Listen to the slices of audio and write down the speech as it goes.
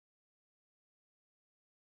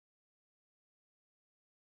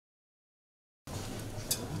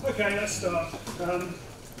Okay, let's start.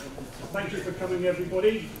 Thank you for coming,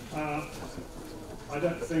 everybody. I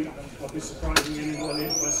don't think I'll be surprising anybody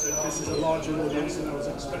if I said this is a larger audience than I was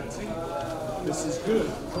expecting. This is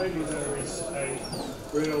good. Clearly there is a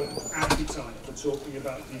real appetite for talking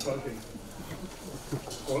about debugging,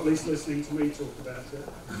 or at least listening to me talk about it.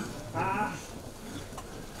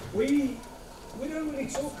 We don't really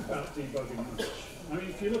talk about debugging much. I mean,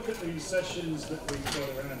 if you look at these sessions that we've got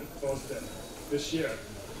around at FOSDEM this year,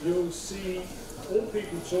 you'll see all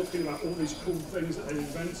people talking about all these cool things that they've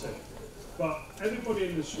invented. But everybody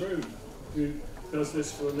in this room who does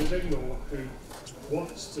this for a living or who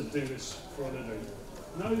wants to do this for a living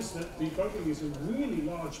knows that debugging is a really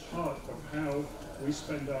large part of how we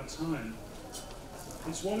spend our time.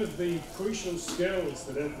 It's one of the crucial skills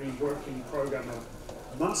that every working programmer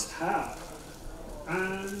must have.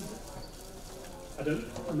 And I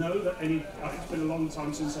don't know that it's been a long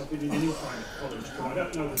time since I've been in any kind of college, but I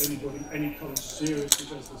don't know that any college seriously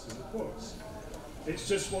does this as a course. It's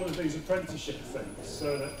just one of these apprenticeship things,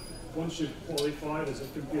 so that once you've qualified as a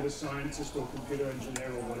computer scientist or computer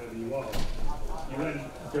engineer or whatever you are, you then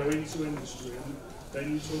go into industry and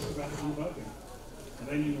then you talk about debugging. And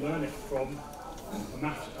then you learn it from a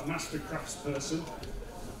master craftsperson,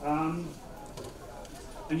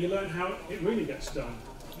 and you learn how it really gets done.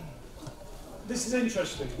 This is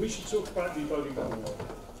interesting. We should talk about debugging more.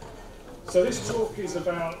 So this talk is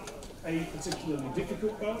about a particularly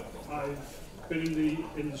difficult bug. I've been in the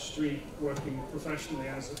industry working professionally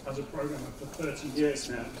as a programmer for 30 years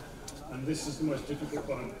now, and this is the most difficult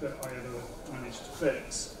bug that I ever managed to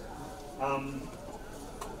fix.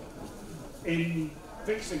 In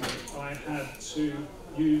fixing it, I had to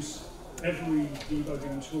use every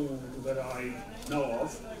debugging tool that I know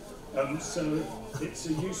of. So it's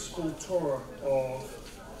a useful tour of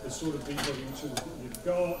the sort of debugging tools that you've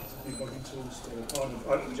got, debugging tools that are part of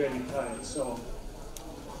OpenJDK and so on.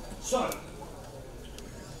 So,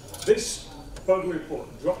 this bug report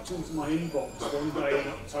dropped into my inbox one day in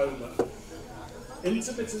October.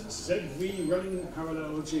 Intermittent SegV running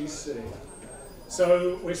parallel GC.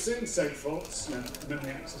 So we're seeing seg faults,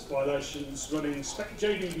 memory access violations, running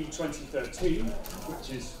SpecJDB 2013, which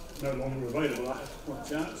is no longer available, I have to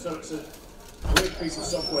point out. So it's a weird piece of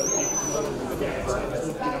software that you can no longer get. It's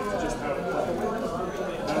looking up to just how it happened.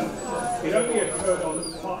 It only occurred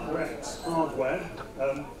on Partner X hardware.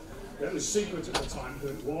 It was secret at the time who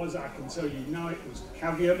it was. I can tell you now it was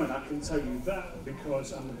Cavium, and I can tell you that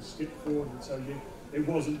because I'm going to skip forward and tell you it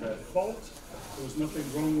wasn't their fault. There was nothing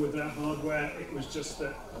wrong with their hardware. It was just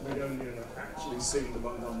that we'd only ever actually seen the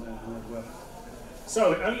bug on their hardware.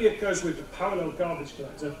 So it only occurs with the parallel garbage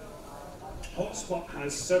collector. Hotspot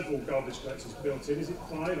has several garbage collectors built in. Is it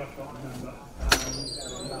 5? I can't remember.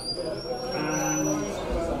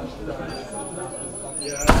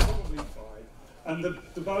 Yeah, probably 5. And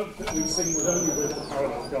the bug that we've seen was only with the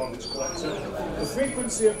parallel garbage collector. The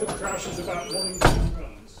frequency of the crash is about 1 in 2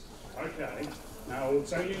 runs. Okay, now I'll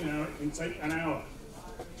tell you now it can take an hour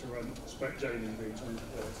to run SpecJDB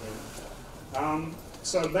 2013.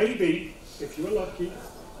 So maybe, if you were lucky,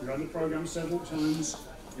 you run the program several times,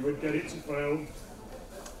 you would get it to fail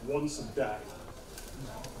once a day.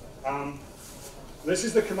 This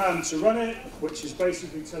is the command to run it, which is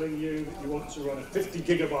basically telling you that you want to run a 50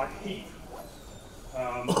 gigabyte heap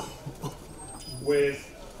with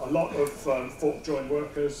a lot of fork join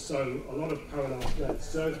workers, so a lot of parallel threads.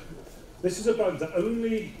 So this is a bug that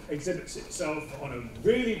only exhibits itself on a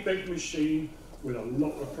really big machine with a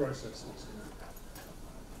lot of processors.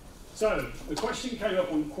 So the question came up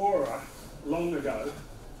on Quora long ago.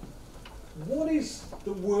 What is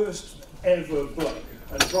the worst ever bug?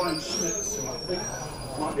 And Brian Schmitz, who I think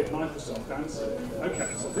might be at Microsoft, answered. Okay,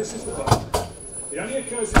 so this is the bug. It only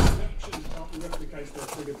occurs in production and can't be replicated or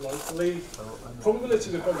triggered locally. Probability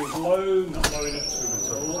of the bug is low, not low enough to at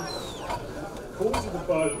all. Cause of the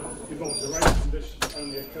bug involves a range of condition that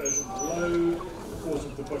only occurs in the load. The cause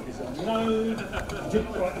of the bug is unknown.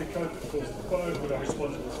 Didn't write the code that caused the bug, but I'm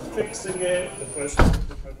responsible for fixing it. The person who wrote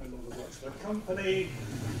the code no longer works for the company.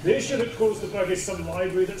 The issue that caused the bug is some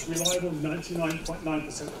library that's reliable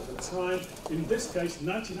 99.9% of the time. In this case,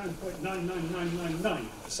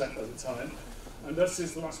 99.99999% of the time. And this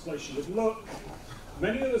is the last place you would look.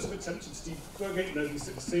 Many others have attempted to debug it, nobody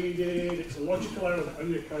succeeded. It's a logical error that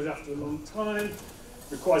only occurs after a long time.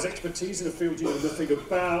 Requires expertise in a field you know nothing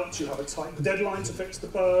about. You have a tight deadline to fix the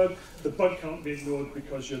bug. The bug can't be ignored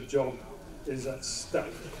because your job is at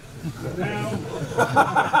stake. Now,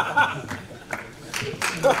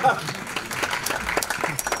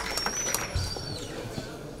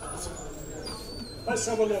 let's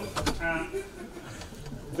have a look at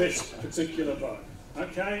this particular bug.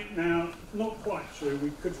 Okay, now, not quite true,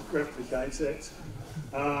 we could replicate it.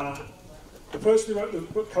 The person who wrote the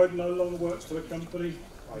book code no longer works for the company.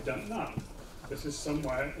 I don't know. This is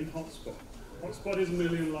somewhere in Hotspot. Hotspot is 1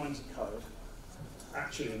 million lines of code.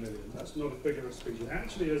 Actually 1 million, that's not a figure of speech. It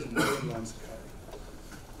actually is 1 million lines of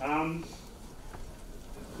code.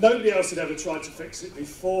 Nobody else had ever tried to fix it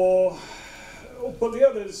before. But the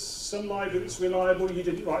others, some library that's reliable, you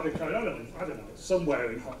didn't write the code. I don't know,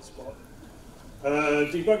 somewhere in Hotspot.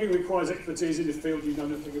 Debugging requires expertise in the field you know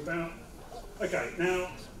nothing about. Okay, now,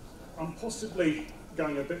 I'm possibly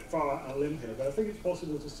going a bit far out on a limb here, but I think it's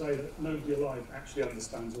possible to say that nobody alive actually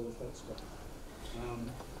understands all of Hotspot.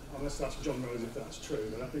 Unless that's John Rose, if that's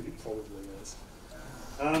true, but I think it probably is.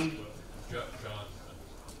 John.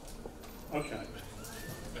 Okay.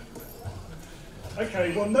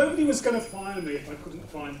 Okay, well, nobody was going to fire me if I couldn't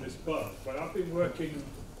find this bug, but I've been working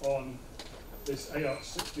on this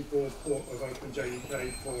H1301 port of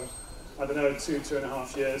OpenJDK for, I don't know,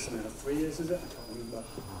 2.5 years now. 3 years, is it? I can't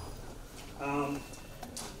remember.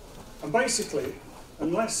 And basically,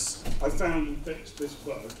 unless I found and fixed this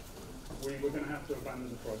bug, we were going to have to abandon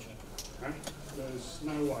the project. Okay? There's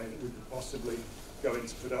no way that we could possibly go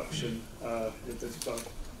into production with this bug.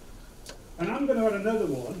 And I'm going to add another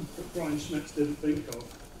one that Brian Schmitz didn't think of.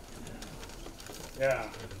 Yeah.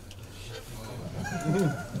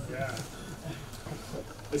 Yeah.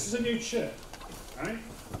 This is a new chip, right?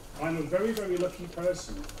 I'm a very, very lucky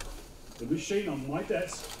person. The machine on my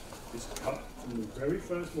desk is cut from the very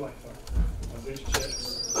first Wi-Fi of these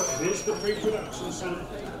chips. It is the pre-production sample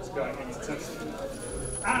that's going into testing.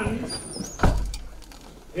 And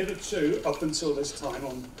hitherto, up until this time,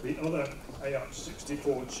 on the other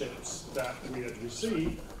H1301 chips that we had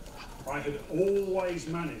received, I had always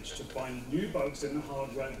managed to find new bugs in the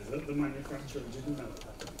hardware that the manufacturer didn't know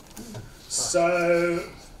about. So,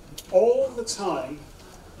 all the time,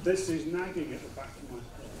 this is nagging at the back of my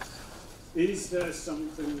head. Is there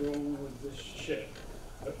something wrong with this chip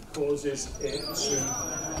that causes it to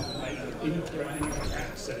make incorrect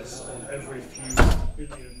access on every few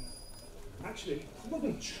billion? Actually,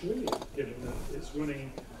 probably trillion, given that it's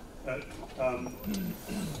running at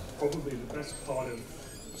probably the best part of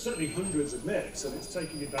certainly hundreds of MIPS, and it's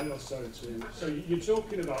taking a day or so to. So you're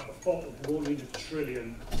talking about a fault of more than a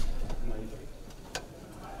trillion, maybe.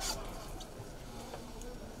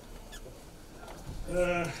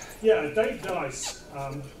 Yeah, Dave Dice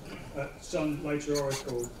at Sun Later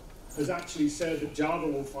Oracle has actually said that Java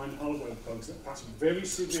will find hardware bugs that pass very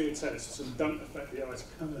severe tests and don't affect the OS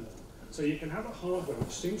kernel. So you can have a hardware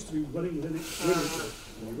which seems to be running Linux brilliantly,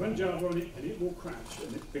 and you run Java on it and it will crash,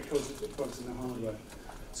 and because of the bugs in the hardware.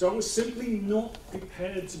 So I was simply not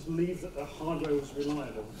prepared to believe that the hardware was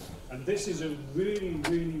reliable. And this is a really,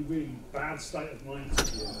 really, really bad state of mind to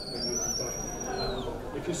be in when you're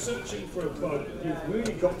debugging. If you're searching for a bug, you've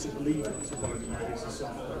really got to believe it's a bug in a piece of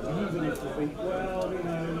software, even if you think, well, you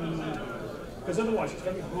know, because otherwise it's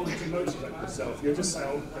very hard to motivate yourself. You'll just say,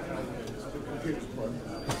 oh, the computer's broken.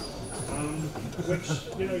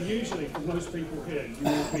 Which, you know, usually for most people here, you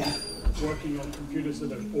will be working on computers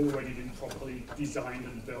that have already been properly designed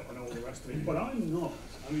and built and all the rest of it. But I'm not.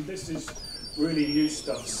 I mean, this is really new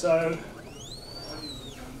stuff. So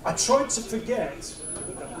I tried to forget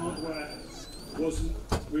that the hardware wasn't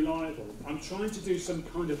reliable. I'm trying to do some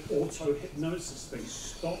kind of auto-hypnosis thing.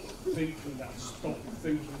 Stop thinking that, stop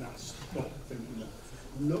thinking that, stop thinking that.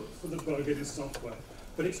 Look for the bug in the software.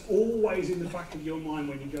 But it's always in the back of your mind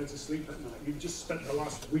when you go to sleep at night. You've just spent the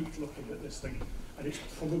last week looking at this thing, and it's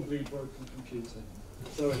probably a broken computer.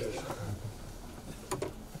 So it is.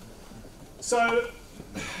 So,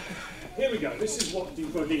 here we go. This is what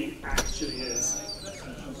debugging actually is.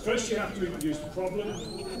 First you have to introduce the problem.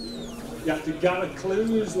 You have to gather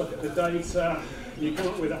clues, look at the data, you come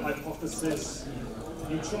up with a hypothesis.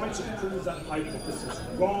 You try to prove that hypothesis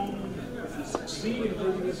wrong. If you succeed in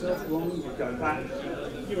proving yourself wrong, you go back,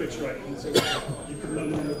 you iterate until you can no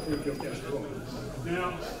longer prove your guess wrong.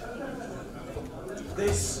 Now,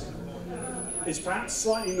 this is perhaps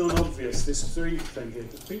slightly non-obvious, this three thing here.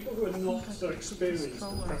 But people who are not so experienced,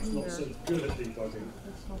 and perhaps not so good at debugging,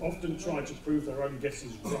 often try to prove their own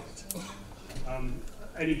guesses right.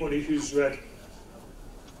 Anybody who's read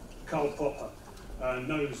Karl Popper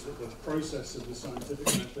knows that the process of the scientific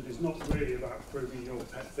method is not really about proving your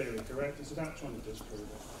pet theory correct, it's about trying to disprove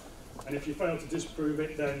it. And if you fail to disprove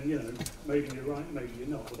it, then, you know, maybe you're right, maybe you're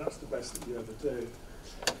not, but that's the best that you ever do.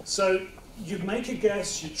 So you make a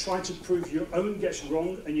guess, you try to prove your own guess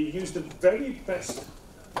wrong, and you use the very best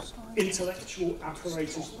intellectual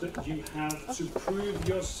apparatus that you have to prove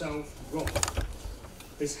yourself wrong.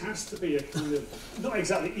 this has to be a kind of, not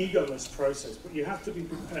exactly egoless process, but you have to be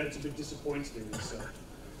prepared to be disappointed in yourself.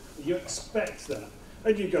 You expect that.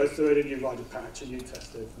 And you go through it and you write a patch and you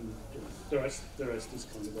test it, and the rest is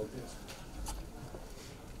kind of obvious.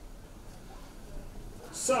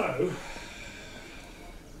 So,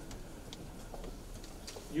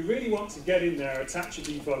 you really want to get in there, attach a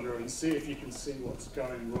debugger and see if you can see what's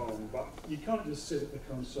going wrong, but you can't just sit at the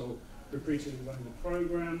console repeatedly running the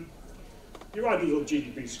program. You write a little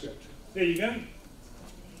GDB script. There you go.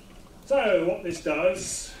 So what this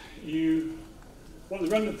does, you want to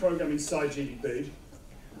run the program inside GDB,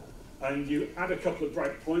 and you add a couple of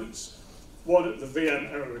breakpoints, one at the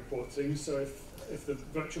VM error reporting, so if the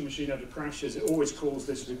virtual machine ever crashes, it always calls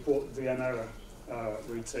this report VM error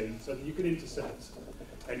routine, so that you can intercept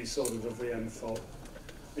any sort of a VM fault.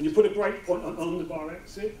 And you put a breakpoint on underbar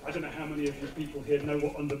exit. I don't know how many of you people here know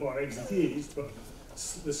what underbar exit is, but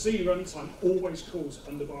the C runtime always calls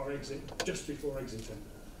underbar exit just before exiting.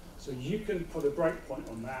 So you can put a breakpoint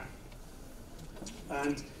on that,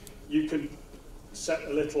 and you can set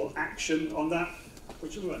a little action on that,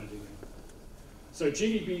 which will run it again. So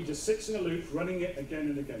GDB just sits in a loop, running it again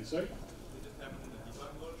and again. So. Did it happen in the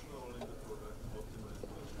debug version or in the product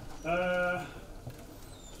optimized version?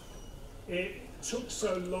 It took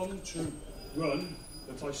so long to run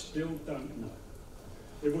that I still don't know.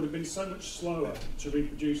 It would have been so much slower to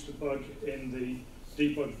reproduce the bug in the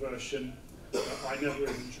debug version that I never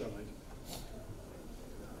even tried.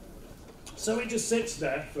 So it just sits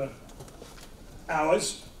there for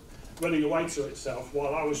hours, running away to itself,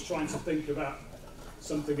 while I was trying to think about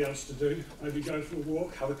something else to do. Maybe go for a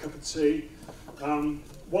walk, have a cup of tea.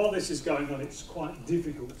 While this is going on, it's quite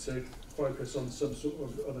difficult to focus on some sort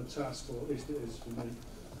of other task, or at least it is for me.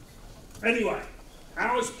 Anyway,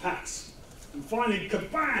 hours pass, and finally,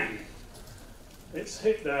 kabang! It's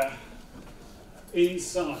hit there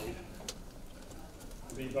inside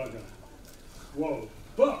the debugger. Whoa.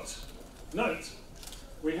 But, note,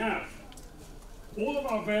 we have all of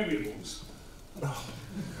our variables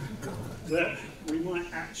that we might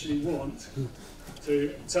actually want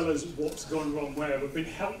to tell us what's gone wrong where have been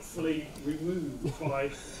helpfully removed by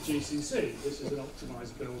GCC. This is an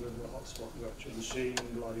optimized build of the hotspot virtual machine,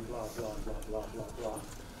 blah, blah, blah, blah, blah, blah, blah.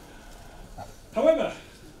 However,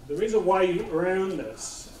 there is a way around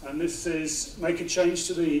this, and this is make a change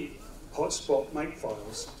to the hotspot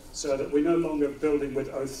makefiles so that we're no longer building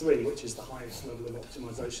with O3, which is the highest level of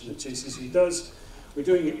optimization that GCC does. We're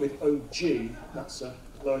doing it with OG, that's a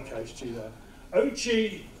lowercase g there.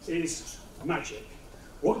 OG is magic.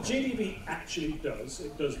 What GDB actually does,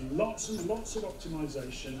 it does lots and lots of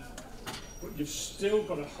optimization, but you've still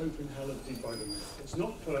got a hope in hell of debugging. It's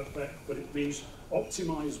not perfect, but it means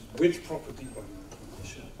optimize with proper debugging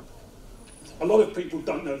information. A lot of people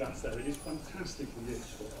don't know that's there. It is fantastically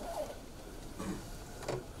useful.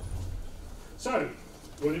 So,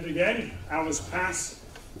 run it again, hours pass,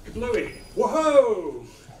 kablooey. Whoa!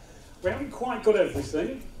 We haven't quite got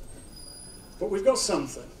everything, but we've got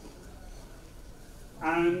something.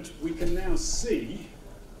 And we can now see,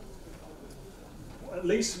 at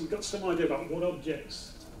least we've got some idea about what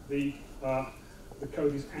objects the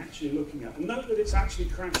code is actually looking at. And note that it's actually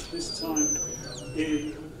crashed this time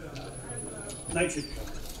in native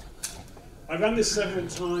code. I ran this several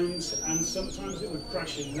times, and sometimes it would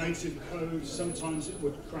crash in native code, sometimes it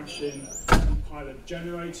would crash in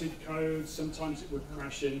compiler-generated code, sometimes it would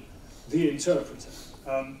crash in the interpreter.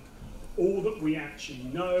 All that we actually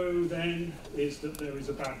know then is that there is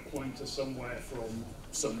a bad pointer somewhere from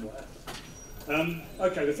somewhere.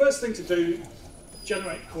 Okay, the first thing to do,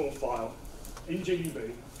 generate core file in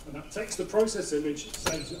GDB, and that takes the process image,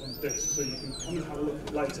 saves it on disk, so you can come and have a look at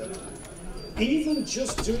it later. Even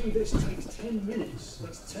just doing this takes 10 minutes.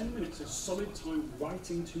 That's 10 minutes of solid time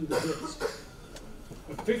writing to the disk.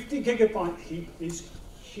 A 50 gigabyte heap is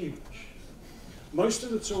huge. Most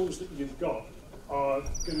of the tools that you've got are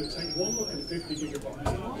going to take one look at a 50 gigabyte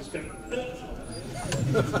and just go.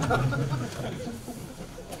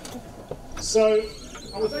 So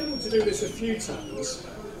I was able to do this a few times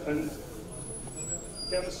and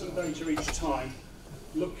gather some data each time,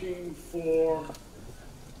 looking for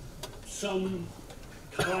some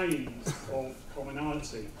kind of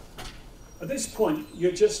commonality. At this point,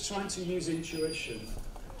 you're just trying to use intuition.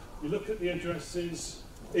 You look at the addresses.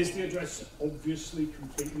 Is the address obviously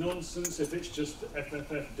complete nonsense? If it's just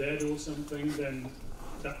FFF dead or something, then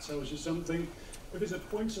that tells you something. If it's a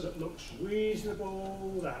pointer that looks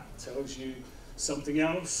reasonable, that tells you something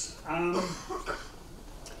else.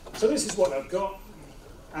 So this is what I've got,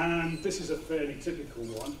 and this is a fairly typical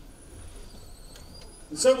one.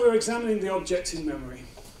 And so we're examining the object in memory.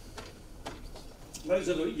 those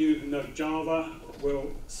of you who know Java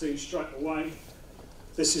will see straight away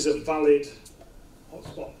this is a valid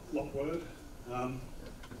hotspot lock word.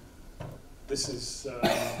 This is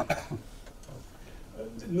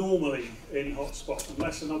normally in hotspot,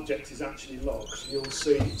 unless an object is actually locked, you'll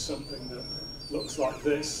see something that looks like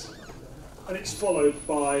this, and it's followed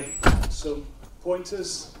by some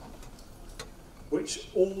pointers, which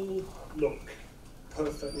all look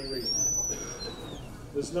perfectly reasonable.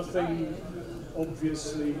 There's nothing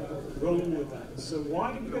obviously wrong with that. So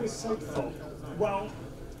why did we get a segfault? Well,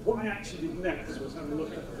 what I actually did next was have a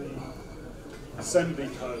look at the assembly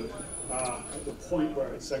code at the point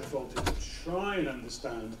where it segfaulted to try and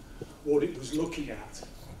understand what it was looking at.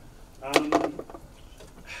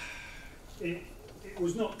 It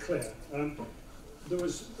was not clear. They were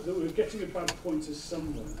getting a bad pointer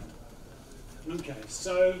somewhere. Okay,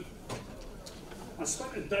 so I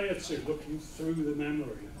spent a day or two looking through the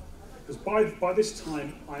memory, because by this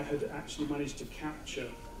time I had actually managed to capture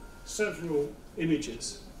several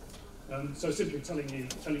images. So simply telling you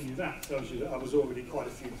that tells you that I was already quite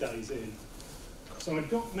a few days in. So I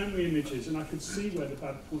got memory images and I could see where the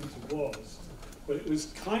bad pointer was, but it was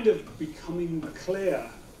kind of becoming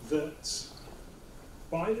clear that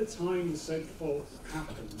by the time the segfault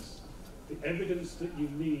happens, the evidence that you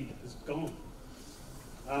need has gone.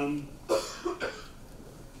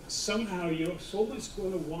 Somehow you're almost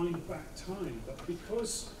going to wind back time, but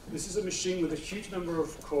because this is a machine with a huge number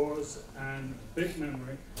of cores and big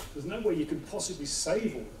memory, there's no way you can possibly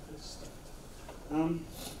save all of this stuff.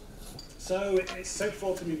 So it's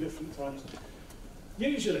segfaulting in different times.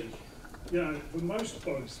 Usually, you know, for most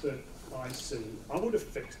bugs that I see, I would have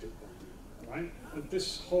fixed it by now, right? And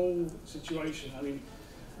this whole situation, I mean,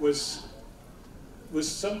 was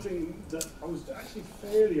something that I was actually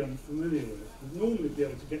fairly unfamiliar with. I'd normally be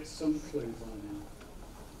able to get some clue by now.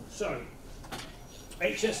 So,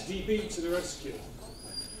 HSDB to the rescue.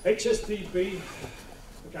 HSDB,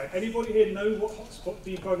 okay, anybody here know what hotspot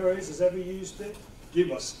debugger is? Has ever used it? You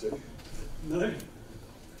must do. No?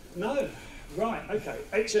 No? Right, okay.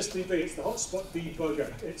 HSDB, it's the hotspot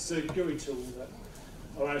debugger. It's a GUI tool that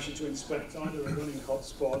allows you to inspect either a running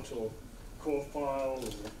hotspot or core file, or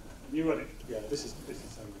you run it. Yeah, this is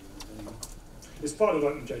how you run it. It's part of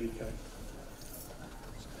OpenJDK.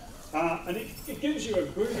 And it gives you a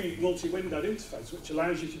groovy multi-windowed interface, which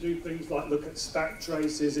allows you to do things like look at stack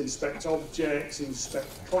traces, inspect objects, inspect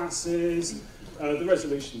classes. The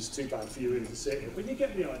resolution's too bad for you to see it, but you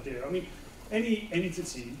get the idea. I mean, any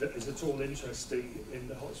entity that is at all interesting in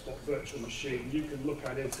the hotspot virtual machine, you can look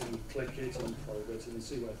at it and click it and probe it and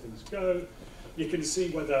see where things go. You can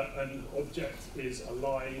see whether an object is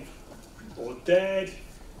alive or dead.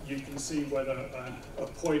 You can see whether a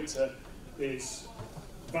pointer is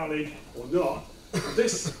valid or not.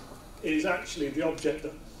 This is actually the object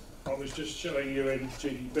that I was just showing you in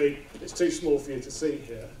GDB. It's too small for you to see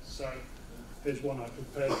here, so here's one I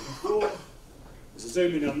prepared before. There's a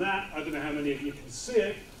zoom in on that. I don't know how many of you can see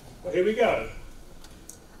it, but here we go.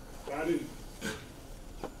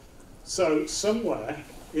 So somewhere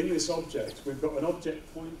in this object, we've got an object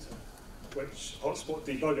pointer, which Hotspot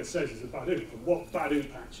Debugger says is a badoop. And what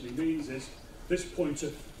badoop actually means is this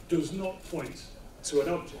pointer does not point to an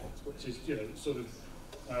object, which is, you know, sort of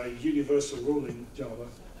universal rule in Java.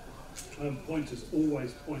 Pointers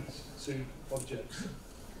always point to objects.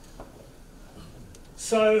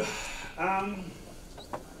 So,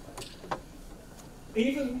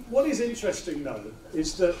 even what is interesting though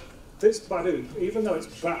is that this badoop, even though it's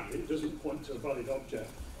bad, it doesn't point to a valid object.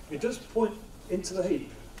 It does point into the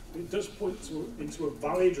heap. It does point into a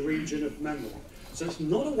valid region of memory. So it's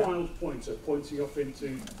not a wild pointer pointing off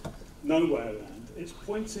into nowhere land. It's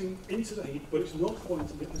pointing into the heap, but it's not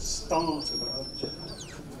pointing at the start of an object.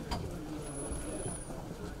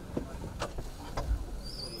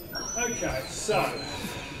 Okay, so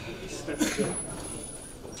step two.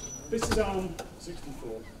 This is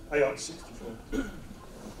ARM64, AR64.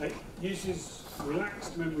 It uses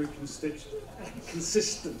relaxed memory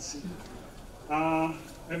consistency.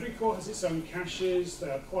 Every core has its own caches. They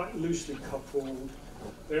are quite loosely coupled.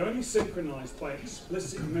 They're only synchronized by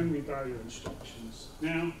explicit memory barrier instructions.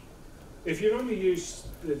 Now, if you only use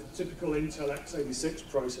the typical Intel x86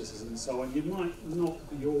 processors and so on, you might not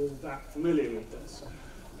be all that familiar with this.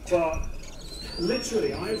 But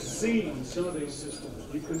literally, I have seen some of these systems.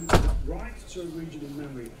 You can write to a region in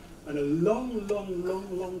memory, and a long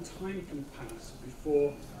time can pass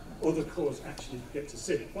before other cores actually get to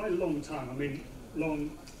see it. By long time, I mean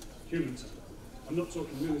long human time. I'm not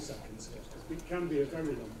talking milliseconds here. It can be a very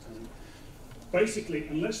long time. Basically,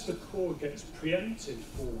 unless the core gets preempted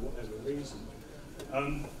for whatever reason,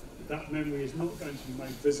 that memory is not going to be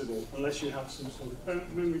made visible unless you have some sort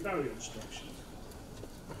of memory barrier instructions.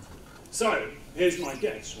 So, here's my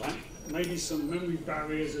guess, right? Maybe some memory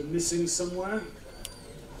barriers are missing somewhere.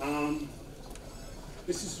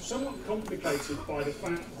 This is somewhat complicated by the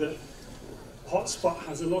fact that Hotspot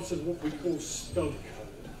has a lot of what we call stub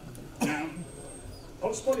code. Now,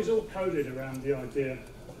 Hotspot is all coded around the idea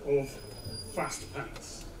of fast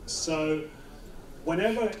paths. So,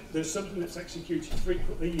 whenever there's something that's executed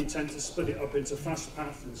frequently, you tend to split it up into fast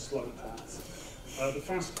path and slow path. The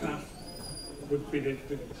fast path would be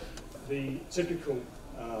the typical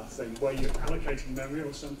thing where you're allocating memory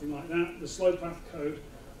or something like that. The slow path code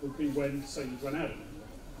would be when, say, you've run out of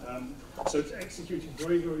memory. So it's executed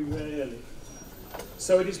very, very rarely.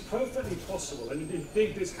 So it is perfectly possible, and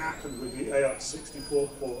indeed this happened with the H1301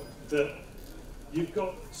 port, that you've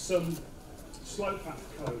got some slow path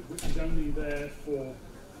code which is only there for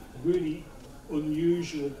really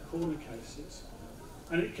unusual corner cases,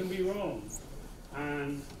 and it can be wrong,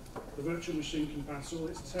 and the virtual machine can pass all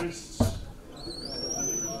its tests. It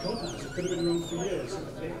could have been wrong for years.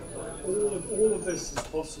 All of this is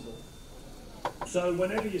possible. So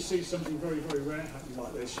whenever you see something very, very rare happening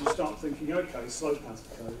like this, you start thinking, okay, slow path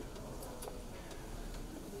code.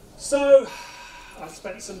 So I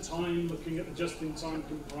spent some time looking at the just-in-time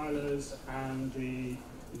compilers and the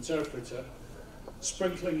interpreter,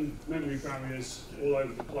 sprinkling memory barriers all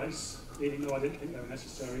over the place, even though I didn't think they were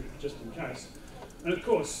necessary, just in case. And of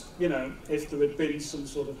course, you know, if there had been some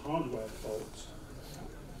sort of hardware fault,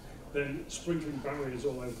 then sprinkling barriers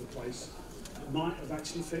all over the place might have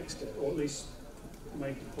actually fixed it, or at least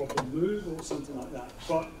made the problem move or something like that.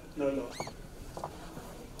 But no luck.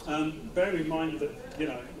 Bear in mind that, you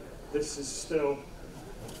know, this is still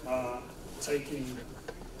taking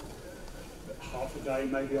half a day,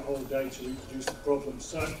 maybe a whole day to reproduce the problem.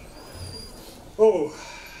 So,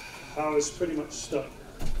 I was pretty much stuck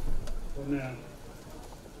for now.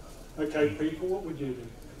 Okay, people, what would you do?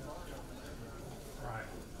 Right.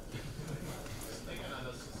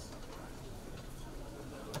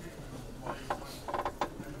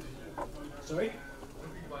 Sorry?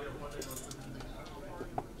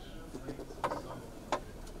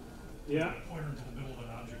 Yeah. Pointer into the middle of an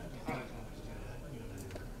object.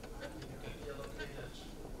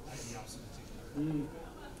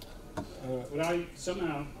 But I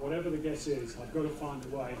somehow, whatever the guess is, I've got to find a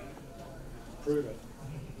way to prove it.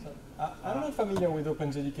 I'm not familiar with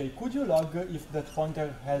OpenJDK. Could you log if that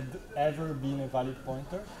pointer had ever been a valid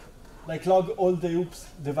pointer? Like log all the oops,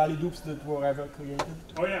 the valid oops that were ever created?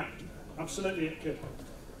 Oh yeah, absolutely it could.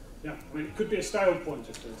 Yeah, I mean it could be a stale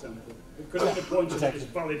pointer, for example. It could have been a pointer that was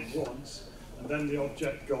valid once, and then the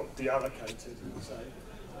object got deallocated, and say,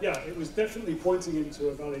 yeah, it was definitely pointing into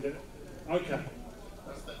a valid. Okay.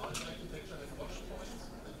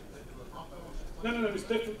 No, it's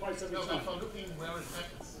different place every time. No, for looking where it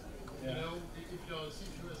happens. Yeah. You know, if your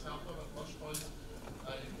CPU is helpful at watch points,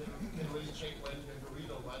 you can really check when you read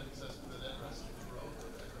or write access to the address throughout the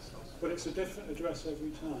address house. But it's a different address every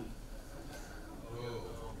time. Oh,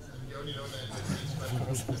 you only know that.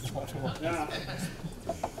 Yeah.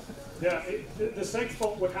 Yeah, the seg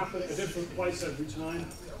fault would happen at a different place every time.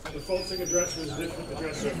 The faulting address was a different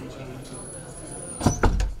address every time.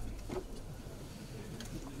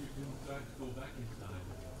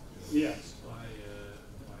 Yes. By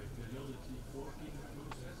fidelity 14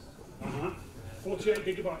 process. 48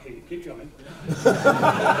 gigabyte heap. Keep going.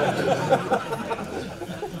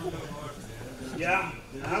 Yeah.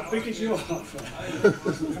 How big is your hardware?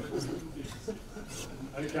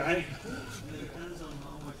 Okay.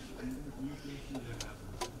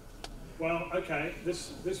 Well, okay.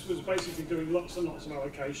 This was basically doing lots and lots of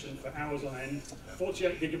allocation for hours on end.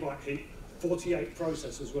 48 gigabyte heap. 48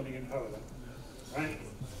 processors running in parallel. Right.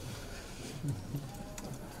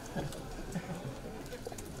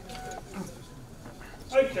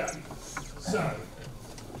 Okay, so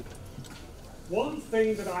one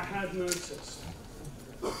thing that I had noticed,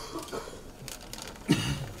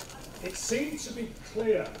 it seemed to be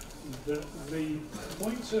clear that the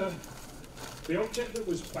pointer, the object that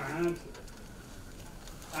was bad,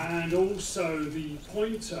 and also the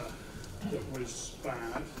pointer that was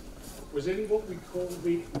bad, was in what we call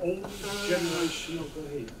the old generation of the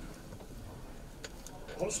heap.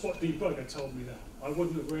 Hotspot Debugger told me that. I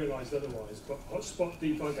wouldn't have realized otherwise, but Hotspot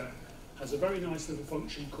Debugger has a very nice little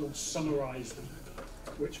function called Summarize,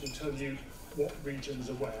 which will tell you what regions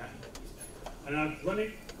are where. And I've run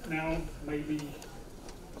it now maybe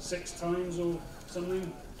 6 times or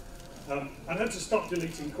something. I had to stop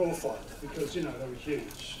deleting core files because, you know, they were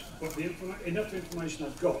huge. But enough information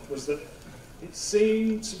I've got was that it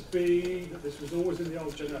seemed to be that this was always in the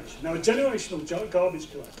old generation. Now, a generational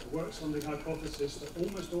garbage collector works on the hypothesis that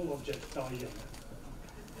almost all objects die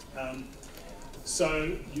young.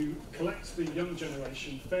 So you collect the young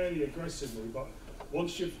generation fairly aggressively, but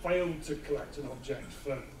once you've failed to collect an object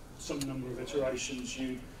for some number of iterations,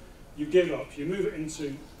 you give up, you move it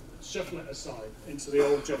into, shuffle it aside into the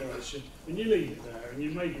old generation, and you leave it there, and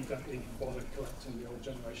you maybe don't even bother collecting the old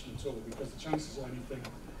generation at all, because the chances of anything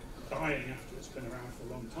dying after it's been around for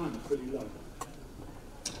a long time are pretty low.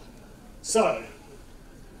 So,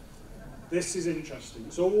 this is interesting.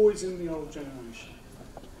 It's always in the old generation.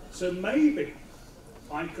 So maybe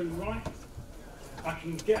I can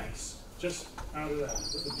guess just out of there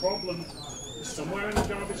that the problem is somewhere in the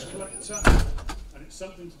garbage collector, and it's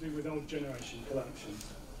something to do with old generation collection.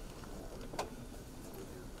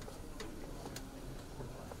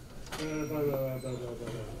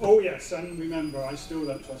 Oh yes, and remember, I still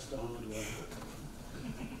don't trust the hardware.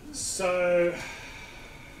 So,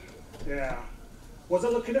 yeah. Was I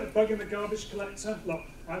looking at a bug in the garbage collector? Look,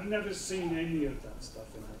 I've never seen any of that stuff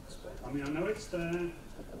in Expert. I mean, I know it's there.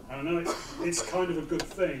 I know it's kind of a good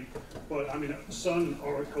thing, but I mean, at Sun,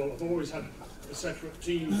 Oracle, I've always had a separate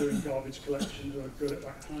team doing garbage collection who are good at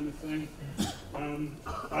that kind of thing.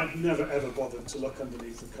 I've never ever bothered to look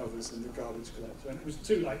underneath the covers in the garbage collector, and it was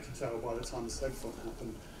too late to tell by the time the SegFont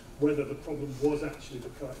happened whether the problem was actually the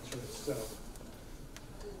collector itself.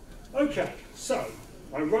 Okay, so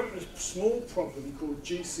I wrote a small problem called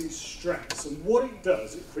GC stress, and what it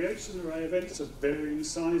does, it creates an array of events of varying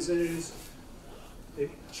sizes. It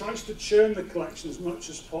tries to churn the collection as much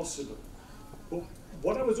as possible. But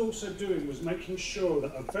what I was also doing was making sure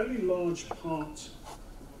that a very large part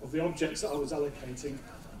of the objects that I was allocating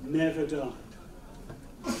never died.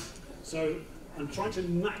 So I'm trying to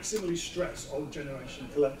maximally stress old generation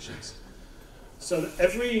collections. So that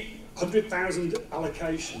every 100,000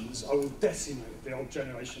 allocations, I will decimate the old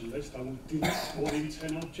generation list. I will delete 1 in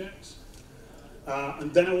 10 objects.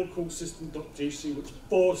 And then I will call system.gc, which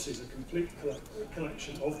forces a complete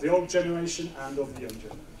collection of the old generation and of the young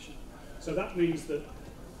generation. So that means that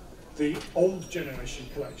the old generation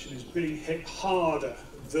collection is being hit harder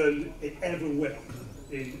than it ever will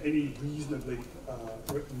in any reasonably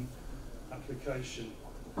written application.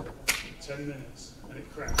 10 minutes, and it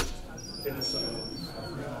crashed in the same.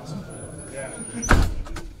 Yeah.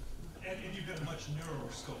 And you get a much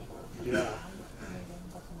narrower scope. Yeah.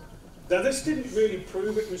 Now, this didn't really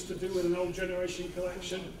prove it was to do with an old generation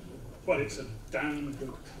collection, but it's a damn good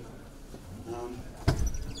clue.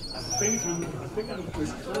 I think I'm kind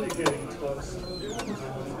of getting close.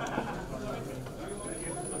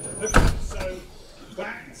 Okay, so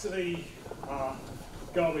back to the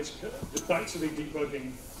back to the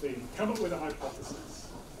debugging thing. Come up with a hypothesis.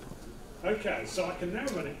 Okay, so I can now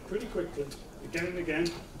run it pretty quickly, again and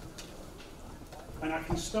again. And I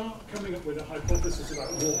can start coming up with a hypothesis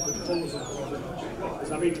about what the cause of the problem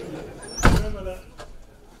was. I mean, remember that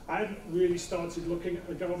I hadn't really started looking at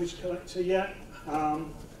the garbage collector yet,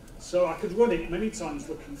 so I could run it many times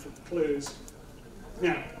looking for clues.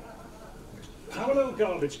 Now, parallel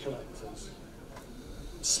garbage collectors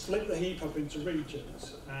split the heap up into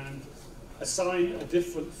regions and assign a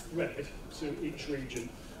different thread to each region,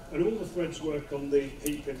 and all the threads work on the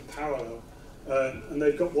heap in parallel, and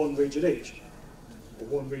they've got 1 region each.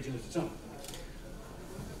 One region at a time.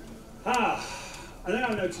 And then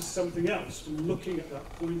I noticed something else from looking at that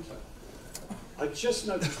pointer. I just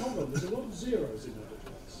noticed, hold on, there's a lot of zeros in that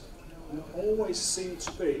place. And it always seemed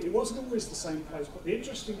to be, it wasn't always the same place, but the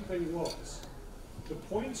interesting thing was, the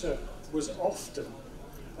pointer was often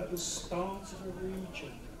at the start of a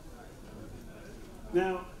region.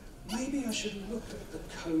 Now, maybe I should look at the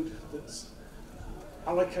code that's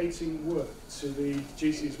allocating work to the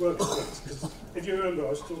GC's workspace, because if you remember, I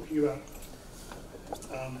was talking about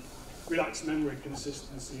relaxed memory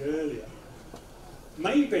consistency earlier.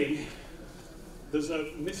 Maybe there's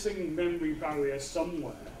a missing memory barrier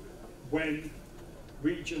somewhere when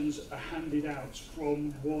regions are handed out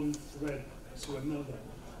from one thread to another,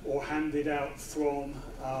 or handed out from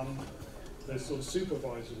the sort of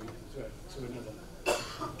supervisory thread to another.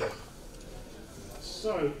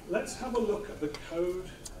 So let's have a look at the code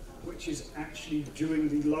which is actually doing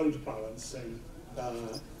the load balancing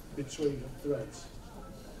between the threads.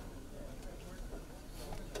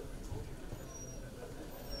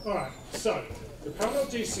 All right, so the parallel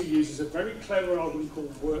GC uses a very clever algorithm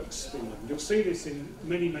called work stealing. You'll see this in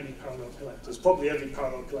many, many parallel collectors, probably every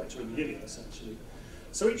parallel collector in the universe, actually.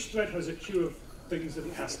 So each thread has a queue of things that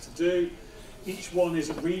it has to do. Each one is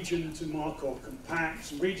a region to mark or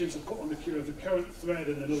compact. Regions are put on the queue of the current thread,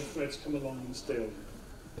 and then other threads come along and steal them.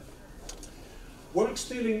 Work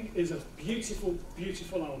stealing is a beautiful,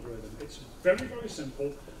 beautiful algorithm. It's very, very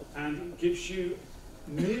simple, and it gives you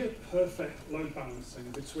near perfect load balancing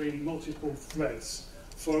between multiple threads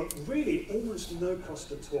for really almost no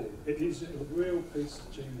cost at all. It is a real piece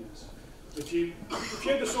of genius. If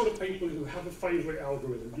you're the sort of people who have a favourite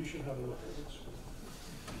algorithm, you should have a look at this.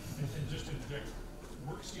 And just to interject,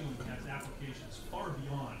 work stealing has applications far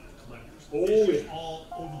beyond collectors. Oh, it's just yeah. all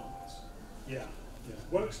over the place. Yeah, yeah.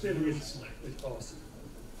 Work stealing is awesome.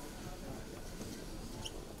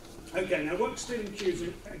 Okay, now work stealing queues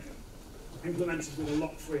are implemented with a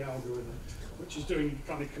lock-free algorithm, which is doing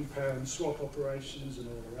kind of compare and swap operations and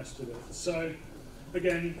all the rest of it. So,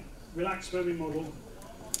 again, relaxed memory model.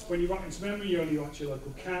 When you write into memory, you only write to your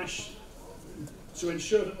local cache. To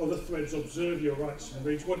ensure that other threads observe your writes and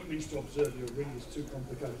reads, what it means to observe your read is too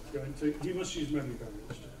complicated to go into. You must use memory burial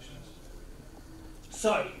instructions.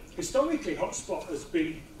 So, historically, Hotspot has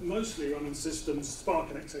been mostly run on systems, Spark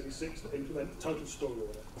and x86, that implement total store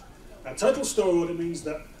order. Now, total store order means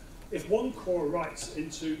that if one core writes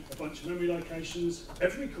into a bunch of memory locations,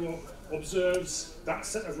 every core observes that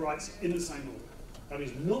set of writes in the same order. That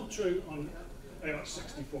is not true on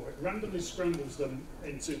H1301. It randomly scrambles them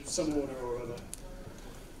into some order or other.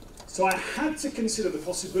 So I had to consider the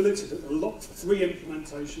possibility that the lock-free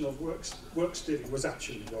implementation of work stealing was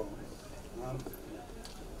actually wrong.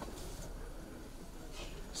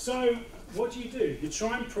 So what do? You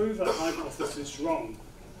try and prove that hypothesis wrong.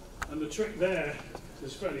 And the trick there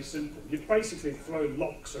is fairly simple. You basically throw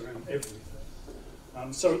locks around everything.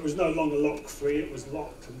 So it was no longer lock-free, it was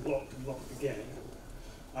locked and locked and locked again.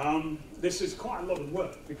 This is quite a lot of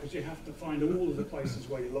work because you have to find all of the places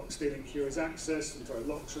where your lock stealing queue is accessed and throw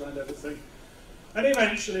locks around everything. And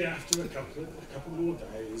eventually, after a couple more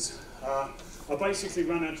days, I basically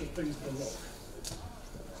ran out of things to lock.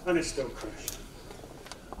 And it still crashed.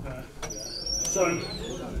 Yeah. So,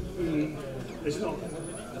 it's not.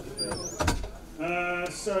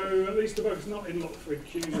 So at least the bug is not in lock-free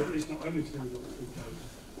queues, at least not only to do with lock-free code.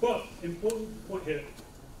 But, important point here,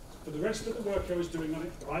 for the rest of the work I was doing on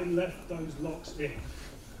it, I left those locks in.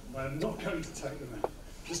 I'm not going to take them out.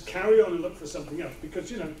 Just carry on and look for something else.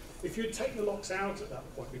 Because, you know, if you'd taken the locks out at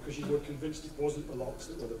that point because you were convinced it wasn't the locks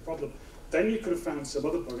that were the problem, then you could have found some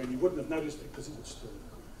other bug and you wouldn't have noticed it because it would still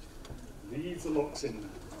leave the locks in there.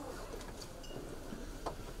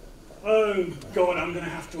 Oh, God, I'm going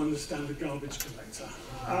to have to understand the garbage collector.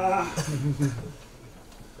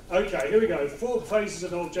 Okay, here we go. 4 phases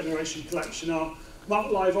of old generation collection are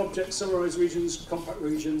mark live objects, summarize regions, compact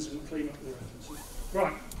regions, and clean up the references.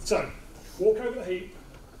 Right, so walk over the heap.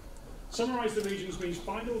 Summarize the regions means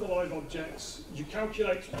find all the live objects. You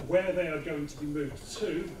calculate where they are going to be moved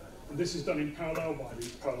to, and this is done in parallel by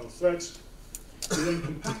these parallel threads. You then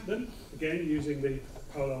compact them, again using the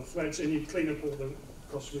parallel threads, and you clean up all the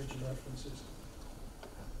cross-region references.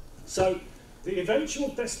 So the eventual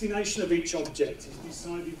destination of each object is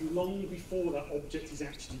decided long before that object is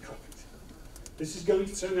actually copied. This is going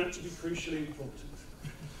to turn out to be crucially important.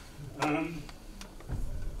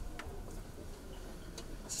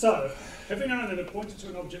 So, every now and then a pointer to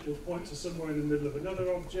an object will point to somewhere in the middle of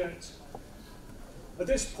another object. At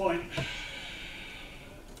this point,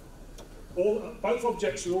 both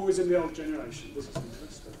objects are always in the old generation. This is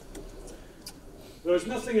interesting. There was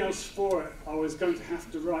nothing else for it. I was going to have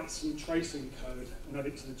to write some tracing code and add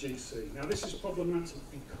it to the GC. Now this is problematic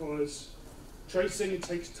because tracing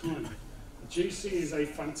takes time. The GC is a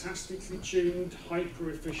fantastically tuned,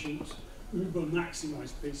 hyper-efficient,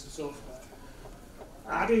 uber-maximized piece of software.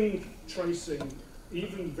 Adding tracing,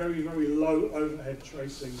 even very, very low overhead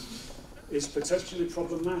tracing, is potentially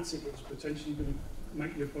problematic. It's potentially going to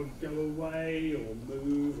make your bug go away or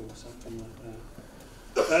move or something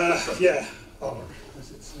like that. Yeah. Oh,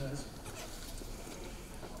 as it says.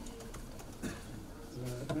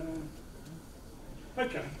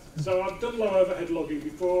 Okay, so I've done low overhead logging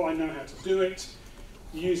before, I know how to do it.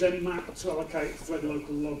 You use nmap to allocate thread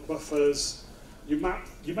local log buffers. You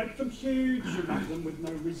make them huge, you map them with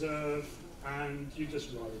no reserve, and you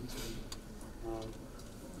just write into them.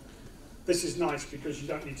 This is nice because you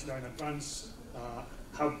don't need to know in advance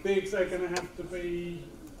how big they're going to have to be.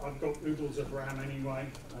 I've got oodles of RAM anyway.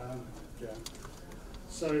 Yeah.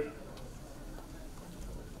 So,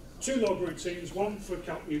 2 log routines, one for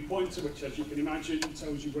calc new pointer, which as you can imagine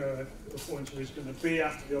tells you where the pointer is going to be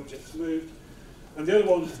after the object's moved, and the other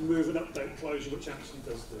one to move and update closure, which actually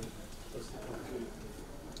does the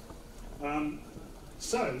compute.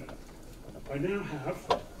 So, I now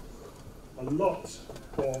have a lot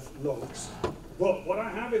of logs, but what I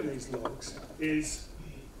have in these logs is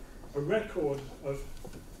a record of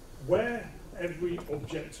where every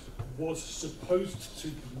object was supposed to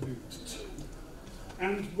be moved to,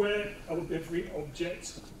 and where every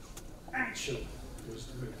object actually was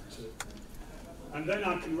moved to. And then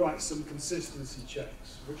I can write some consistency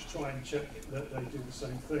checks, which try and check that they do the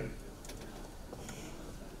same thing.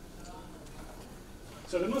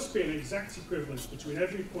 So there must be an exact equivalence between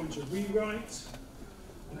every pointer we write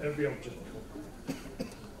and every object copy.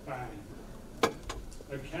 Bang.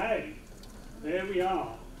 Okay, there we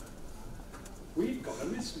are. We've got a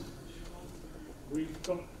mismatch. We've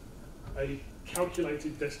got a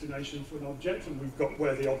calculated destination for an object, and we've got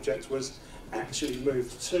where the object was actually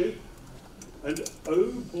moved to. And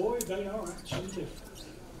oh boy, they are actually different.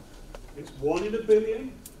 It's 1 in a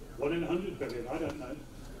billion, 1 in 100 billion, I don't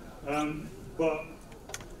know. But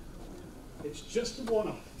it's just a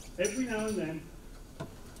one-off. Every now and then,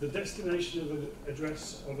 the destination of an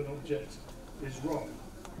address of an object is wrong.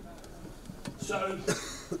 So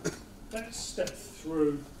let's step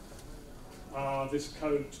through this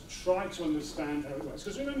code to try to understand how it works.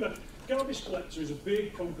 Because remember, garbage collector is a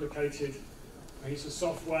big, complicated piece of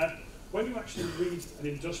software. When you actually read an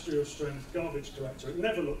industrial strength garbage collector, it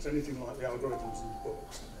never looks anything like the algorithms in the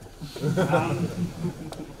books.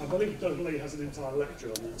 I believe Doug Lee has an entire lecture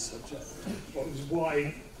on that subject, which is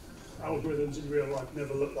why algorithms in real life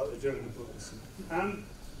never look like they do in the books.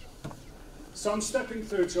 So I'm stepping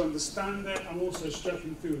through to understand it. I'm also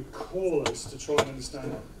stepping through callers to try and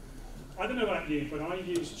understand it. I don't know about you, but I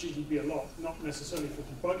use GDB a lot, not necessarily for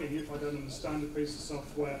debugging. If I don't understand a piece of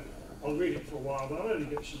software, I'll read it for a while, but I'll only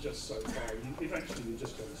get you just so far. Eventually, you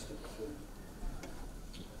just got to step through.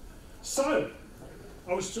 So,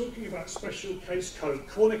 I was talking about special case code,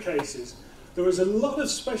 corner cases. There is a lot of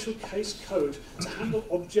special case code to handle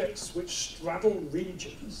objects which straddle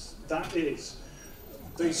regions. That is,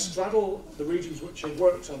 they straddle the regions which are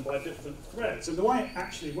worked on by different threads. And the way it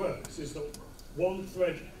actually works is that one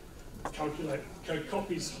thread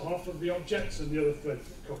copies half of the objects and the other thread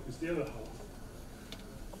copies the other half.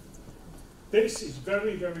 This is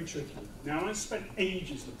very, very tricky. Now, I spent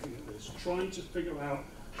ages looking at this, trying to figure out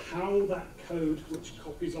how that code which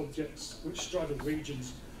copies objects, which straddle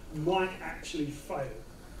regions, might actually fail.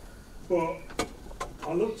 But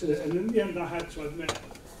I looked at it, and in the end I had to admit,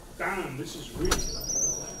 damn, this is really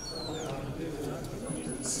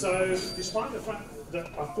so despite the fact that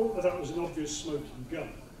I thought that was an obvious smoking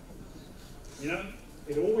gun, you know,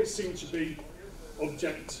 it always seemed to be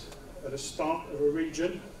object at the start of a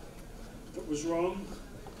region that was wrong.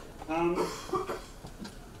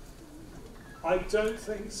 I don't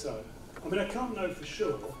think so. I mean, I can't know for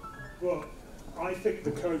sure, but I think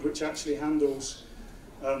the code which actually handles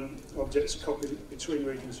objects copied between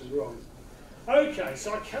regions are wrong. Okay,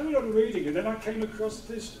 so I carried on reading, and then I came across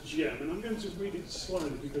this gem, and I'm going to read it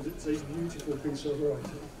slowly because it's a beautiful piece of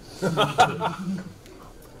writing.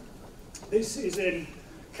 This is in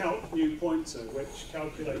calc new pointer, which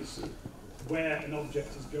calculates where an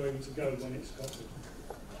object is going to go when it's copied.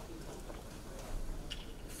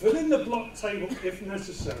 Fill in the block table if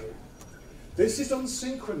necessary. This is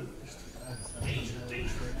unsynchronized.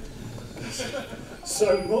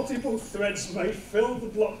 So multiple threads may fill the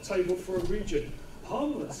block table for a region,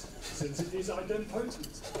 harmless since it is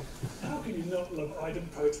idempotent. How can you not love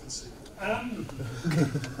idempotency?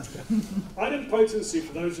 Idempotency,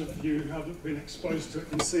 for those of you who haven't been exposed to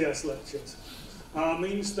it in CS lectures,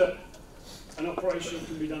 means that an operation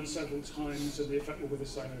can be done several times and the effect will be the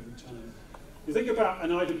same every time. You think about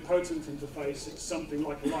an idempotent interface, it's something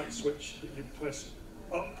like a light switch that you press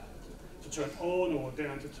up to turn on or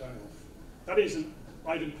down to turn off. That is an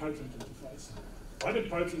idempotent interface.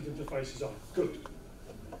 Idempotent interfaces are good.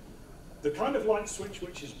 The kind of light switch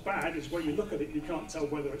which is bad is where you look at it, you can't tell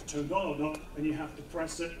whether it's turned on or not, and you have to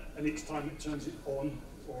press it, and each time it turns it on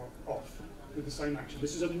or off with the same action.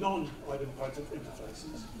 This is a non-idempotent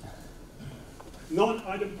interfaces.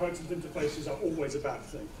 Non-idempotent interfaces are always a bad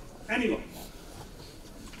thing. Anyway,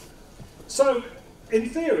 so in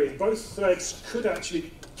theory, both threads could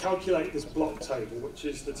actually calculate this block table, which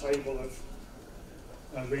is the table of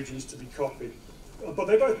regions to be copied, but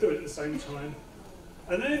they both do it at the same time.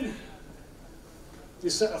 And then you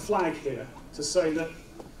set a flag here to say that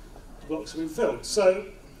blocks have been filled. So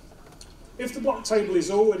if the block table is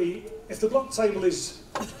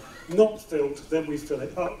not filled, then we fill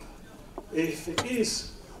it up. If it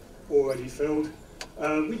is already filled,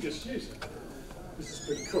 we just use it. This is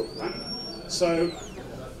pretty cool, right? So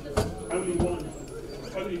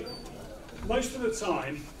most of the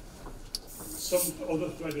time, some other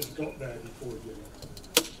thread has got there before you.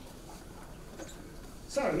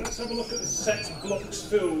 So let's have a look at the set blocks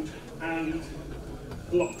filled and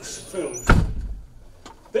blocks filled.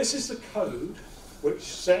 This is the code which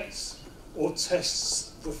sets or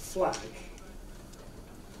tests the flag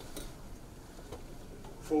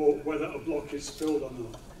for whether a block is filled or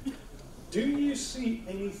not. Do you see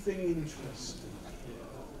anything interesting here?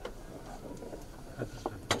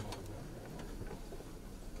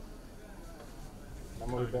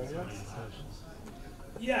 Memory barriers?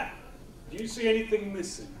 Yeah. Do you see anything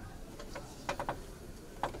missing?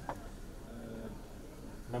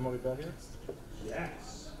 Memory barriers?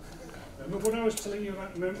 Yes. Remember what I was telling you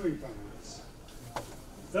about memory barriers?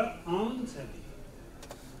 There aren't any.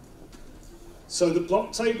 So the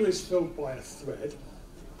block table is filled by a thread.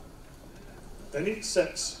 Then it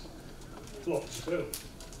sets blocks filled.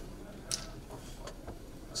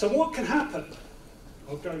 So what can happen?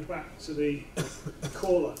 I'll go back to the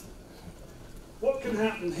caller. What can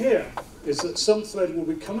happen here is that some thread will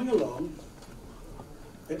be coming along,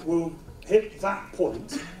 it will hit that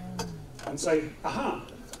point and say, aha,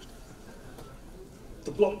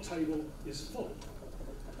 the block table is full.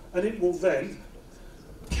 And it will then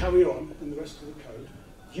carry on in the rest of the code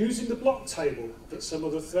using the block table that some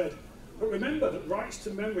other thread. But remember that writes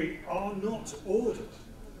to memory are not ordered,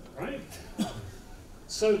 right?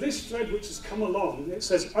 So this thread which has come along, it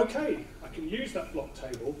says, okay, I can use that block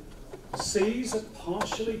table, sees a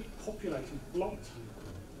partially populated block table.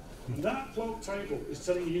 And that block table is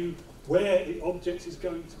telling you where the object is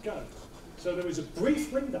going to go. So there is a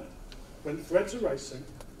brief window when threads are racing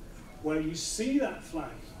where you see that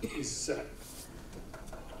flag is set.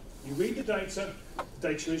 You read the data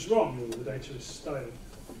is wrong, or the data is stale.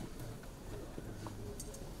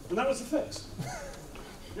 And that was the fix.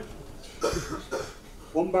 Yep.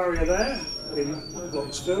 One barrier there in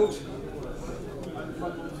blocks filled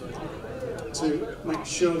to make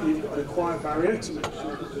sure that you've got an acquire barrier to make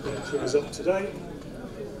sure that the data is up to date,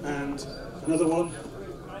 and another one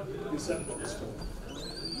in set blocks filled.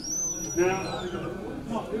 Now,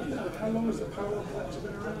 Mark, how long has the parallel collector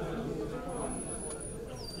been around?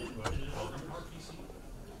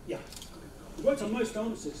 Yeah. It worked on most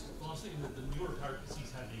ARM systems. Well, I was thinking that the newer power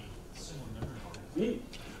PCs had a similar memory model.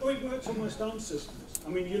 Oh, it worked on most ARM systems. I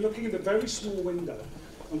mean, you're looking at a very small window,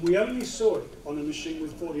 and we only saw it on a machine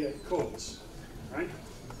with 48 cores, right?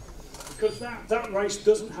 Because that race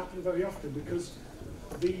doesn't happen very often, because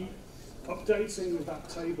the updating of that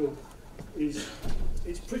table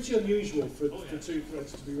it's pretty unusual for two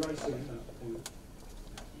threads to be racing at that point.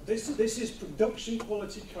 This is production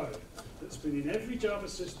quality code that's been in every Java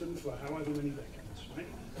system for however many decades, right?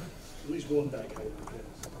 At least one decade, I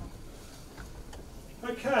guess.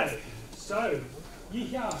 Okay, so,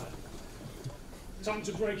 yeah. Time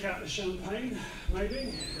to break out the champagne,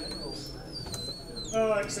 maybe?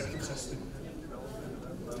 Oh, except for testing.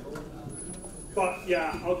 But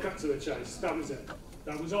yeah, I'll cut to the chase. That was it.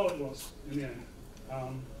 That was all it was in the end.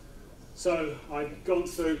 So I'd gone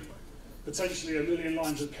through potentially 1 million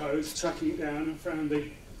lines of code, tracking it down, and found the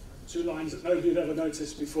 2 lines that nobody had ever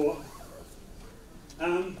noticed before.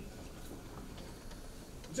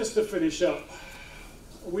 Just to finish up,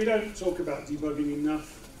 we don't talk about debugging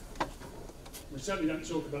enough. We certainly don't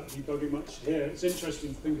talk about debugging much here. It's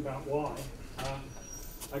interesting to think about why.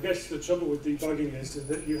 I guess the trouble with debugging is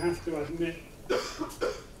that you have to admit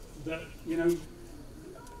that, you know,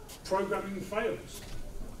 programming fails.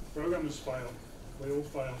 Programmers fail. We all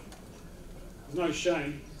fail. There's no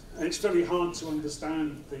shame. And it's very hard to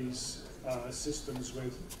understand these systems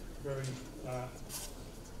with very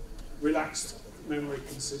relaxed memory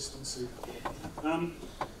consistency.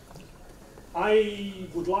 I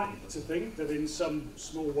would like to think that in some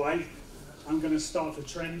small way I'm going to start a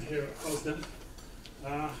trend here at FOSDEM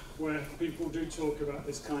where people do talk about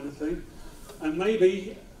this kind of thing. And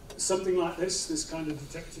maybe something like this kind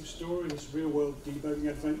of detective story, this real-world debugging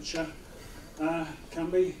adventure,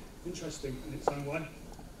 can be interesting in its own way.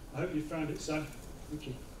 I hope you found it so. Thank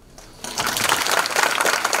you.